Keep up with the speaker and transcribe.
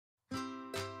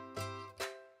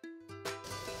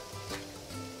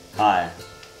Hi,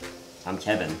 I'm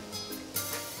Kevin,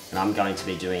 and I'm going to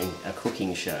be doing a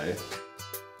cooking show.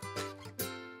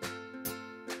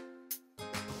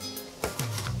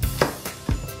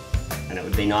 And it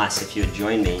would be nice if you would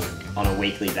join me on a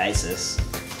weekly basis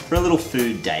for a little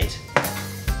food date.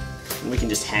 And we can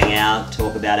just hang out,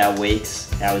 talk about our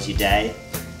weeks, how was your day,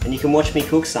 and you can watch me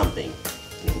cook something.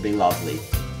 And it will be lovely.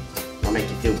 I'll make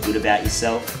you feel good about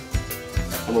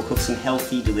yourself, and we'll cook some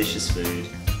healthy, delicious food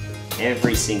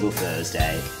every single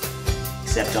Thursday,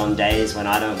 except on days when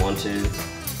I don't want to,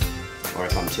 or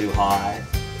if I'm too high,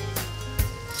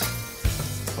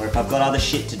 or if I've got other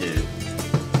shit to do,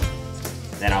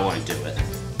 then I won't do it.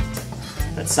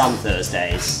 But some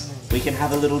Thursdays, we can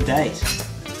have a little date.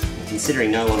 And considering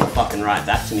no one will fucking write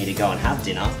back to me to go and have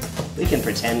dinner, we can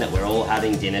pretend that we're all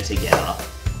having dinner together,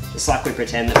 just like we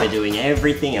pretend that we're doing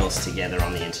everything else together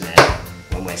on the internet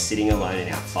when we're sitting alone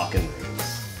in our fucking room.